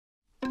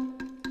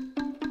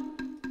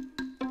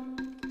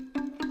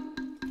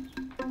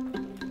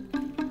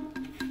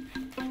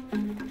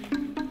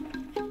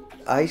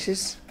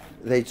ISIS,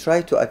 they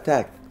try to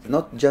attack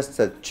not just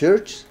the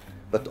church,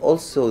 but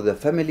also the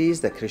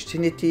families, the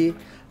Christianity,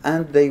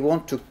 and they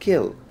want to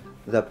kill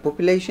the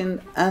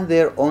population and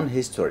their own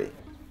history.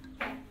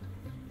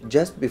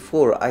 Just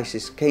before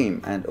ISIS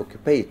came and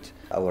occupied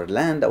our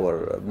land,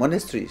 our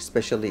monastery,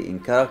 especially in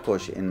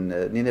Karakosh, in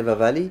Nineveh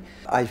Valley,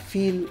 I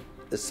feel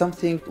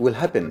something will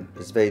happen.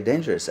 It's very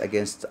dangerous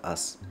against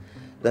us.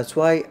 That's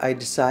why I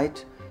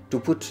decide to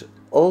put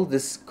all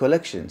these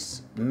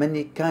collections,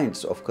 many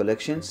kinds of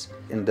collections,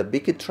 in the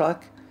big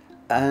truck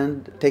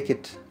and take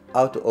it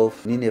out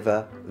of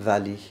Nineveh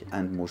Valley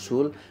and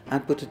Mosul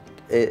and put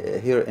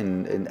it here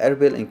in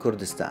Erbil in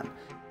Kurdistan.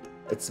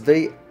 It's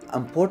very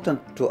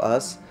important to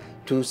us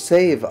to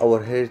save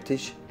our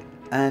heritage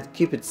and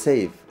keep it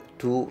safe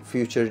to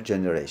future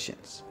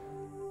generations.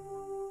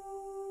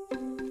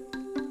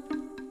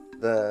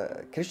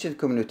 The Christian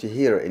community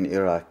here in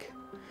Iraq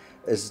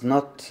is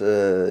not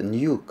a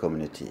new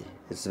community.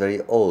 It's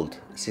very old,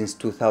 since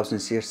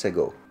 2000 years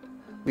ago.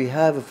 We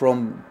have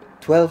from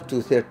 12th to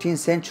 13th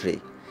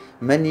century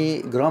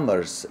many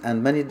grammars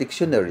and many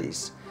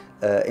dictionaries.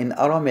 In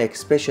Aramaic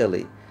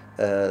especially,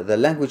 the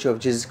language of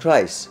Jesus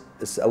Christ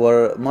is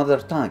our mother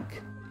tongue.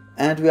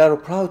 And we are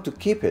proud to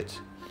keep it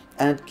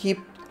and keep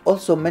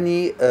also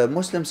many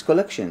Muslims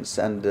collections,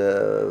 and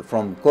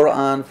from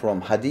Quran,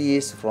 from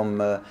Hadith, from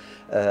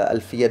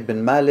Alfiyat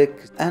bin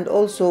Malik, and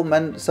also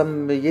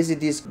some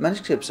Yazidis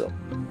manuscripts.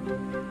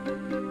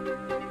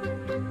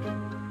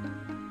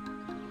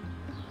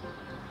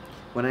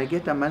 When I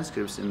get a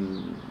manuscripts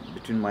in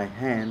between my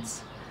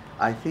hands,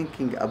 I'm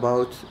thinking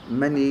about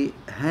many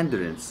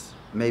hundreds,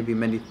 maybe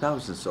many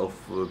thousands of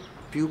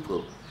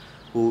people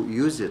who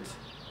use it.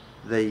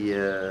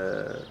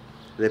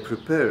 They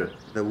prepare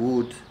the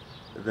wood,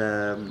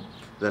 the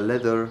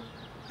leather,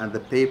 and the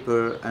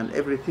paper, and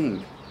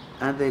everything,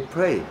 and they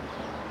pray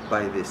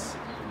by this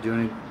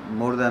during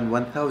more than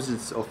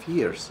 1,000 of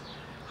years.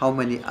 How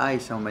many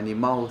eyes, how many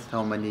mouths,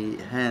 how many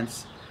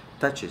hands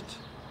touch it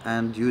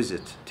and use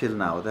it till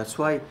now. That's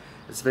why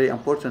it's very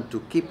important to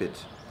keep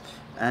it,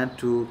 and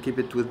to keep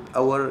it with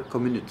our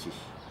community,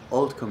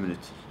 old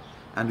community,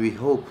 and we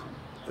hope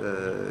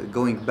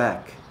going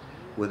back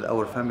with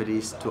our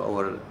families to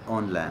our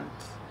own land.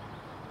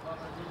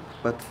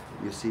 But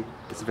you see,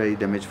 it's very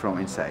damaged from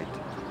inside.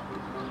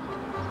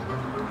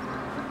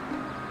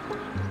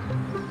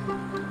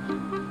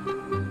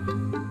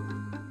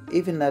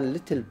 Even a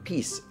little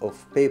piece of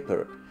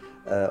paper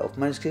of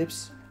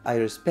manuscripts, I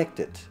respect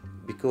it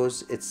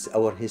because it's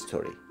our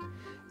history.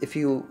 If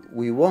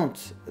we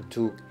want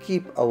to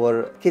keep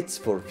our kids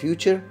for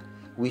future,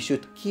 we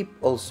should keep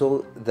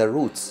also the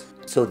roots.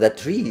 So the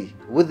tree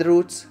with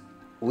roots,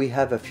 we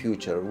have a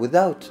future.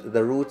 Without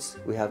the roots,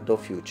 we have no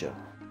future.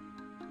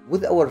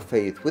 With our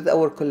faith, with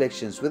our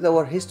collections, with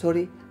our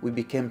history, we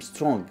became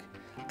strong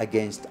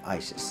against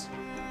ISIS.